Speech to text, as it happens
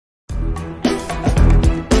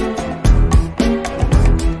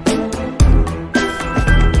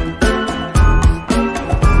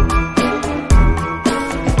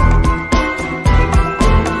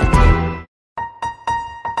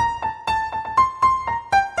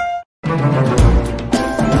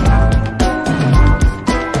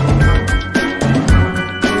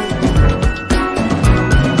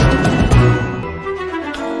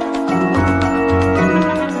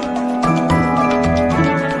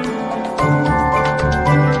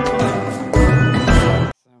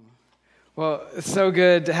It's so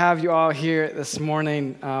good to have you all here this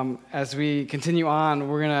morning. As we continue on,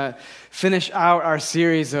 we're going to finish out our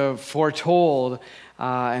series of Foretold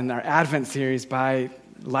and our Advent series by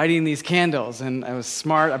lighting these candles. And I was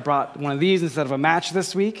smart. I brought one of these instead of a match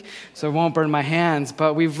this week, so it won't burn my hands.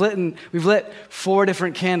 But we've lit 4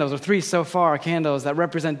 different candles, or 3 so far, candles that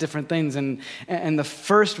represent different things. And the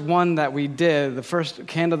first one that we did, the first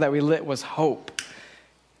candle that we lit was hope.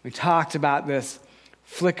 We talked about this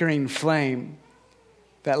flickering flame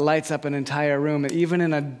that lights up an entire room. And even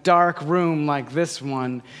in a dark room like this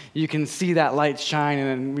one, you can see that light shine.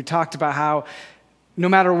 And we talked about how no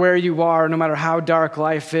matter where you are, no matter how dark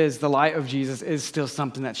life is, the light of Jesus is still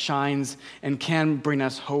something that shines and can bring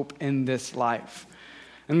us hope in this life.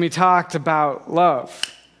 And we talked about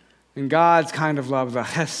love, and God's kind of love, the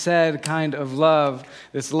Chesed kind of love,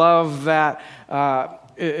 this love that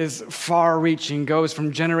is far-reaching, goes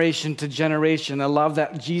from generation to generation, a love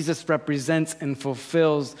that Jesus represents and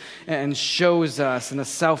fulfills and shows us in a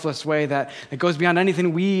selfless way that goes beyond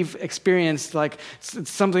anything we've experienced. Like,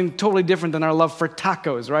 it's something totally different than our love for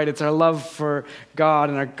tacos, right? It's our love for God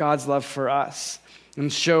and our God's love for us,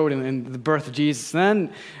 and showed in the birth of Jesus.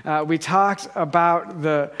 And then we talked about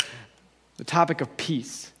the topic of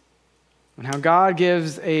peace, and how God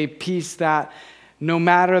gives a peace that, no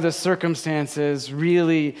matter the circumstances,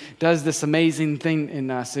 really does this amazing thing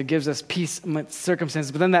in us. It gives us peace amidst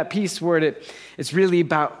circumstances. But then that peace word, it's really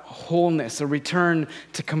about wholeness, a return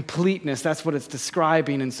to completeness. That's what it's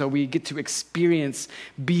describing. And so we get to experience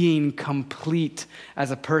being complete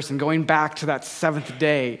as a person, going back to that 7th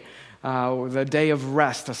day, the day of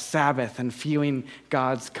rest, a Sabbath, and feeling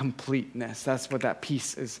God's completeness. That's what that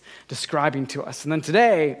peace is describing to us. And then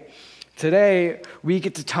today we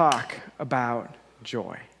get to talk about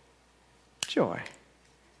joy. Joy.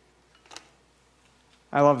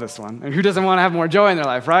 I love this one. And who doesn't want to have more joy in their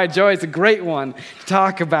life, right? Joy is a great one to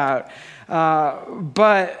talk about.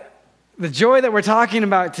 But the joy that we're talking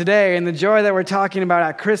about today and the joy that we're talking about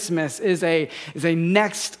at Christmas is a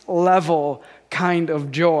next level kind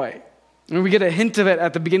of joy. And we get a hint of it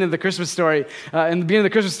at the beginning of the Christmas story. In the beginning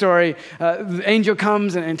of the Christmas story, the angel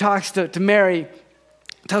comes and talks to Mary,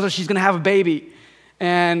 tells her she's going to have a baby.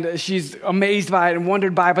 And she's amazed by it and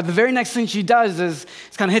wondered by it. But the very next thing she does is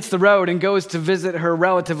kind of hits the road and goes to visit her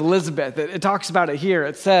relative Elizabeth. It talks about it here.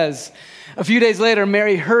 It says, a few days later,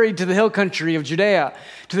 Mary hurried to the hill country of Judea,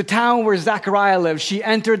 to the town where Zechariah lived. She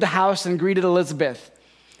entered the house and greeted Elizabeth.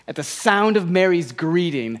 At the sound of Mary's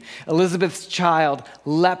greeting, Elizabeth's child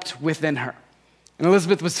leapt within her. And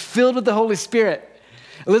Elizabeth was filled with the Holy Spirit.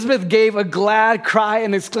 Elizabeth gave a glad cry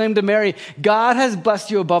and exclaimed to Mary, "God has blessed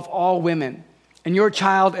you above all women, and your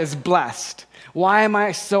child is blessed. Why am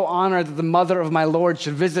I so honored that the mother of my Lord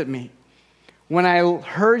should visit me? When I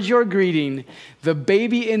heard your greeting, the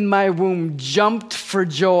baby in my womb jumped for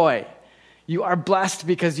joy. You are blessed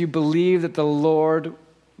because you believe that the Lord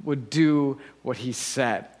would do what he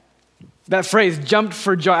said." That phrase, jumped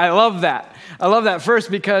for joy, I love that. I love that first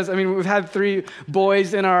because, we've had 3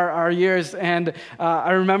 boys in our years, and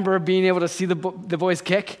I remember being able to see the boys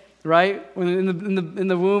kick, right? When in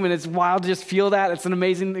the womb, and it's wild to just feel that. It's an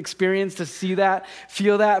amazing experience to see that,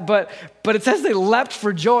 feel that. But it says they leapt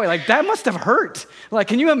for joy. Like, that must have hurt. Like,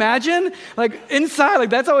 can you imagine? Like, inside,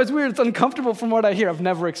 like, that's always weird. It's uncomfortable from what I hear. I've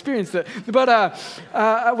never experienced it. But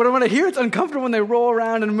when I hear it's uncomfortable when they roll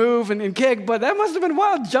around and move and kick, but that must have been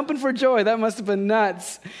wild, jumping for joy. That must have been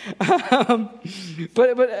nuts.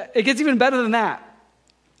 But it gets even better than that.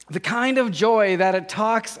 The kind of joy that it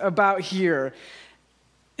talks about here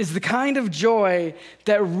is the kind of joy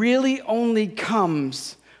that really only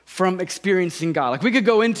comes from experiencing God. Like, we could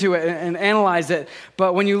go into it and analyze it,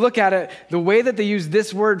 but when you look at it, the way that they use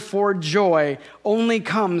this word for joy only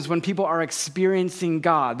comes when people are experiencing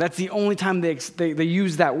God. That's the only time they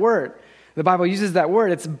use that word. The Bible uses that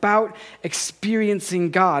word. It's about experiencing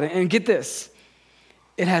God. And get this,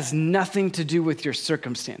 it has nothing to do with your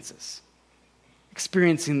circumstances,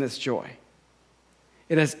 experiencing this joy.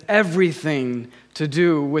 It has everything to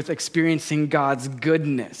do with experiencing God's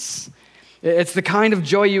goodness. It's the kind of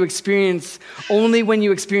joy you experience only when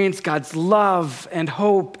you experience God's love and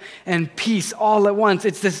hope and peace all at once.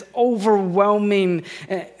 It's this overwhelming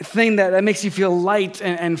thing that makes you feel light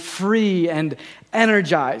and free and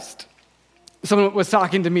energized. Someone was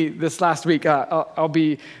talking to me this last week. I'll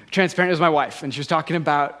be transparent. It was my wife, and she was talking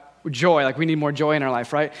about joy. Like, we need more joy in our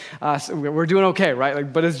life, right? So we're doing okay, right?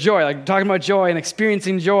 Like, but it's joy, like talking about joy and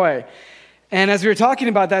experiencing joy. And as we were talking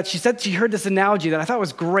about that, she said she heard this analogy that I thought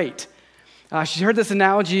was great. She heard this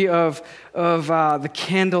analogy of the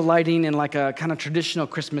candle lighting in like a kind of traditional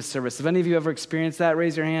Christmas service. Have any of you ever experienced that?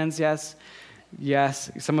 Raise your hands, yes?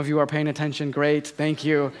 Yes. Some of you are paying attention. Great. Thank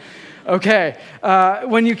you. Okay.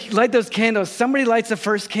 When you light those candles, somebody lights the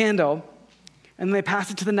first candle, and they pass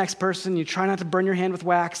it to the next person. You try not to burn your hand with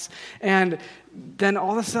wax. And then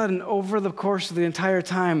all of a sudden, over the course of the entire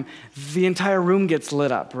time, the entire room gets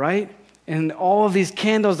lit up, right? And all of these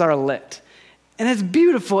candles are lit. And it's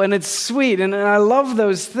beautiful, and it's sweet, and I love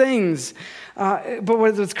those things. But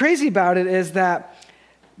what's crazy about it is that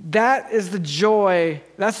is the joy,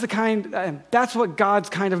 that's what God's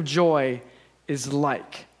kind of joy is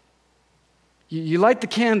like. You light the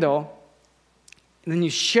candle, and then you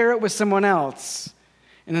share it with someone else,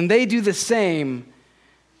 and then they do the same,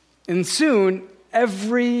 and soon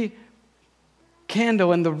every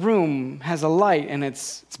candle in the room has a light, and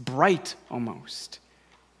it's bright almost.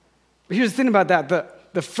 But here's the thing about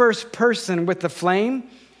that. The first person with the flame,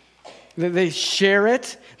 they share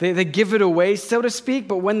it, they give it away, so to speak,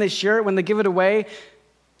 but when they share it, when they give it away,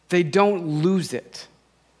 they don't lose it.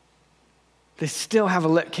 They still have a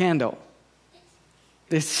lit candle.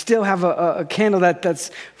 They still have a candle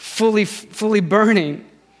that's fully burning.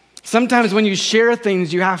 Sometimes when you share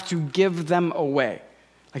things, you have to give them away.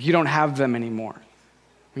 Like you don't have them anymore.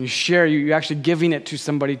 When you share, you're actually giving it to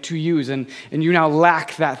somebody to use, and you now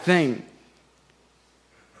lack that thing.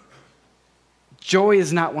 Joy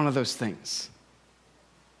is not one of those things.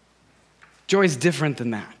 Joy is different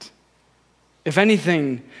than that. If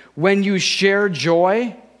anything, when you share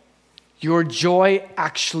joy, your joy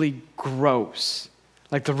actually grows.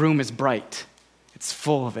 Like the room is bright. It's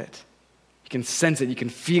full of it. You can sense it. You can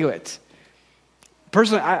feel it.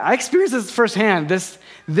 Personally, I experienced this firsthand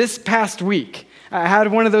this past week. I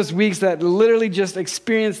had one of those weeks that literally just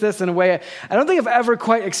experienced this in a way I don't think I've ever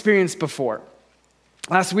quite experienced before.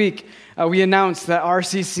 Last week, we announced that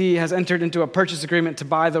RCC has entered into a purchase agreement to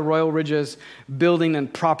buy the Royal Ridges building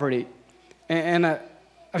and property. And I've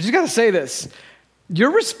just got to say this.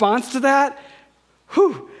 Your response to that,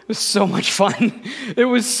 it was so much fun. It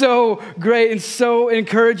was so great and so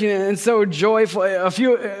encouraging and so joyful. A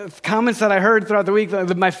few comments that I heard throughout the week,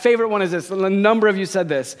 my favorite one is this. A number of you said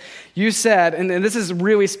this. You said, and this is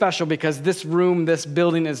really special because this room, this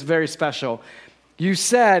building is very special. You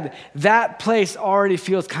said, that place already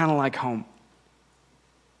feels kind of like home.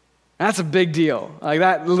 That's a big deal. Like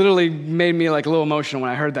that literally made me like a little emotional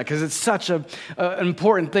when I heard that because it's such an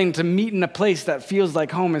important thing to meet in a place that feels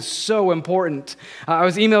like home is so important. I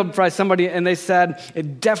was emailed by somebody and they said,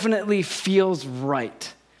 it definitely feels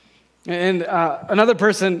right. And another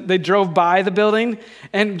person, they drove by the building,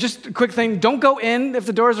 and just a quick thing, don't go in if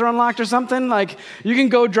the doors are unlocked or something. Like, you can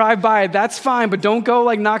go drive by, that's fine, but don't go,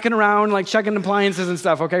 like, knocking around, like, checking appliances and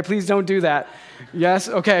stuff, okay? Please don't do that. Yes?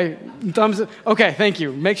 Okay. Thumbs up. Okay, thank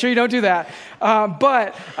you. Make sure you don't do that.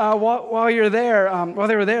 But while they were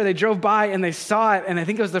there, they drove by and they saw it, and I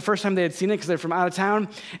think it was the first time they had seen it because they're from out of town,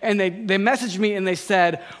 and they messaged me and they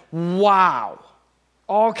said, wow.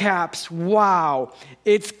 All caps, wow,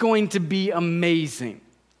 it's going to be amazing.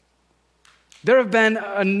 There have been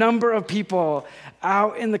a number of people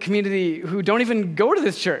out in the community who don't even go to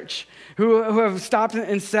this church, who have stopped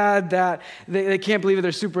and said that they can't believe it.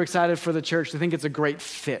 They're super excited for the church. They think it's a great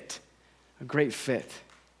fit.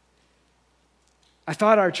 I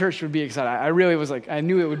thought our church would be excited. I really was like, I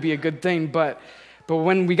knew it would be a good thing, but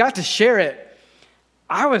when we got to share it,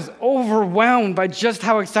 I was overwhelmed by just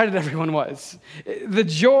how excited everyone was. The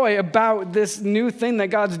joy about this new thing that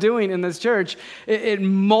God's doing in this church, it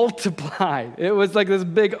multiplied. It was like this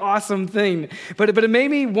big, awesome thing. But it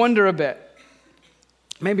made me wonder a bit.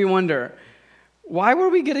 Why were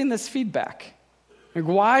we getting this feedback? Like,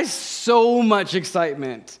 why so much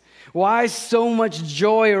excitement? Why so much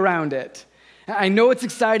joy around it? I know it's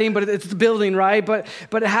exciting, but it's the building, right? But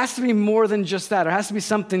it has to be more than just that. There has to be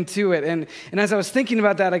something to it. And as I was thinking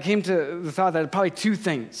about that, I came to the thought that probably two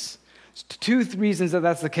things. Two reasons that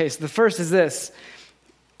that's the case. The first is this.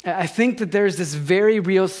 I think that there's this very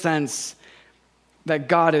real sense that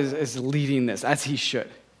God is leading this, as he should.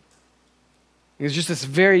 There's just this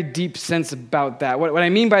very deep sense about that. What I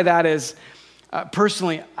mean by that is,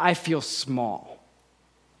 personally, I feel small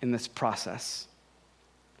in this process.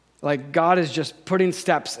 Like God is just putting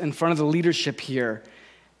steps in front of the leadership here,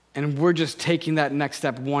 and we're just taking that next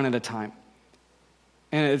step one at a time.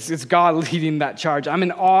 And it's God leading that charge. I'm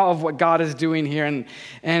in awe of what God is doing here,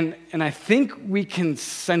 and I think we can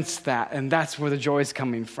sense that, and that's where the joy is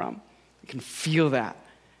coming from. We can feel that.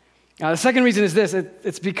 Now, the second reason is this.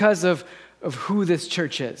 It's because of who this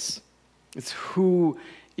church is. It's who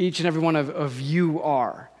each and every one of you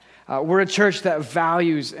are. We're a church that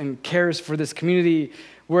values and cares for this community.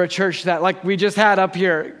 We're a church that, like we just had up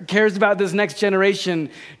here, cares about this next generation,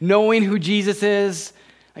 knowing who Jesus is,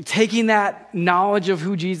 Like taking that knowledge of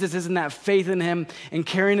who Jesus is and that faith in him and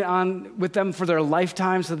carrying it on with them for their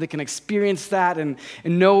lifetime so they can experience that and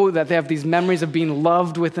know that they have these memories of being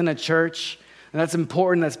loved within a church. And that's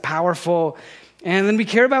important, that's powerful. And then we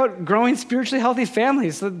care about growing spiritually healthy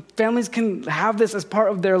families so that families can have this as part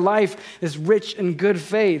of their life, this rich and good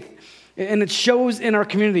faith. And it shows in our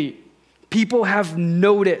community. People have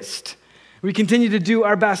noticed. We continue to do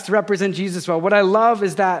our best to represent Jesus well. What I love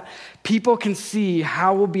is that people can see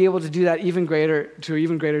how we'll be able to do that to an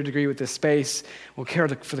even greater degree with this space. We'll care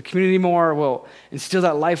for the community more. We'll instill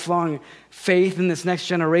that lifelong faith in this next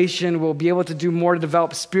generation. We'll be able to do more to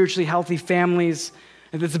develop spiritually healthy families.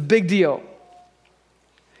 And it's a big deal.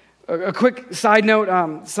 A quick side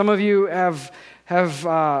note, some of you have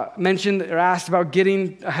mentioned or asked about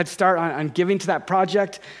getting a head start on giving to that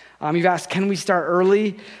project. You've asked, can we start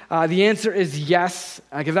early? The answer is yes.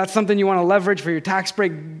 If that's something you want to leverage for your tax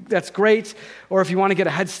break, that's great. Or if you want to get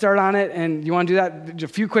a head start on it and you want to do that, a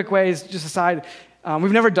few quick ways, just aside.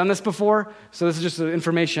 We've never done this before, so this is just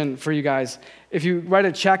information for you guys. If you write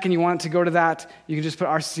a check and you want it to go to that, you can just put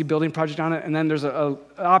RCC Building Project on it, and then there's an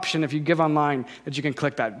option if you give online that you can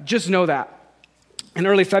click that. Just know that. In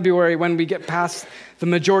early February, when we get past the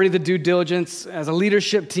majority of the due diligence as a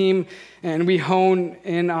leadership team and we hone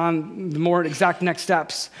in on the more exact next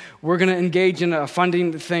steps, we're going to engage in a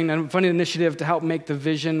funding initiative to help make the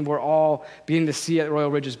vision we're all beginning to see at Royal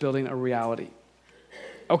Ridges Building a reality.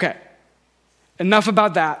 Okay, enough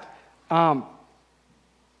about that.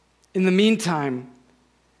 In the meantime,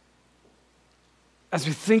 as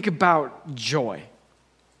we think about joy,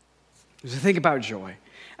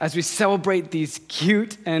 as we celebrate these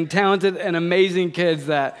cute and talented and amazing kids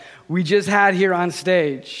that we just had here on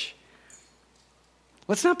stage,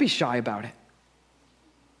 let's not be shy about it.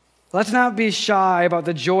 Let's not be shy about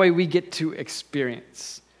the joy we get to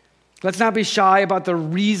experience. Let's not be shy about the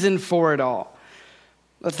reason for it all.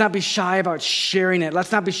 Let's not be shy about sharing it.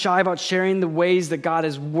 Let's not be shy about sharing the ways that God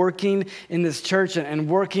is working in this church and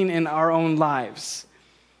working in our own lives.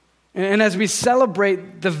 And as we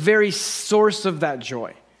celebrate the very source of that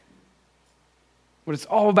joy, what it's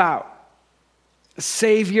all about, a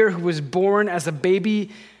Savior who was born as a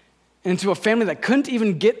baby into a family that couldn't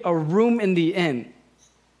even get a room in the inn.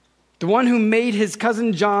 The one who made his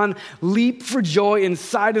cousin John leap for joy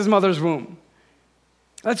inside his mother's womb.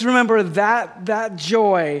 Let's remember that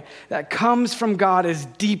joy that comes from God is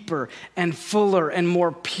deeper and fuller and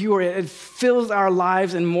more pure. It fills our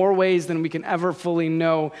lives in more ways than we can ever fully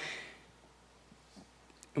know,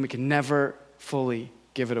 and we can never fully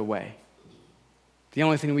give it away. The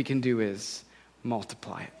only thing we can do is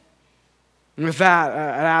multiply it. And with that,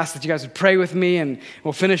 I'd ask that you guys would pray with me, and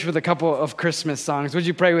we'll finish with a couple of Christmas songs. Would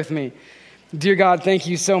you pray with me? Dear God, thank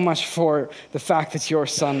you so much for the fact that your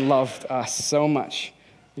Son loved us so much.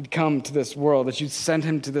 He'd come to this world, that you'd send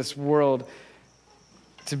him to this world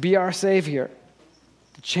to be our Savior,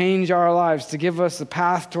 to change our lives, to give us a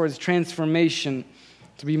path towards transformation,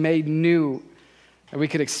 to be made new, that we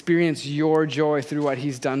could experience your joy through what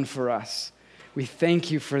he's done for us. We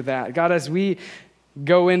thank you for that. God, as we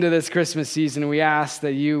go into this Christmas season, we ask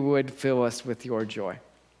that you would fill us with your joy.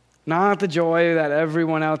 Not the joy that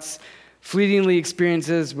everyone else fleetingly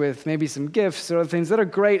experiences with maybe some gifts or other things that are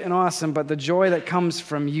great and awesome, but the joy that comes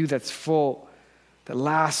from you that's full, that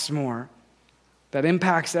lasts more, that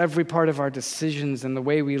impacts every part of our decisions and the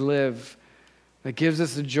way we live, that gives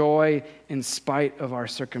us a joy in spite of our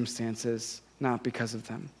circumstances, not because of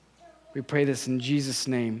them. We pray this in Jesus'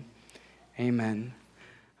 name. Amen.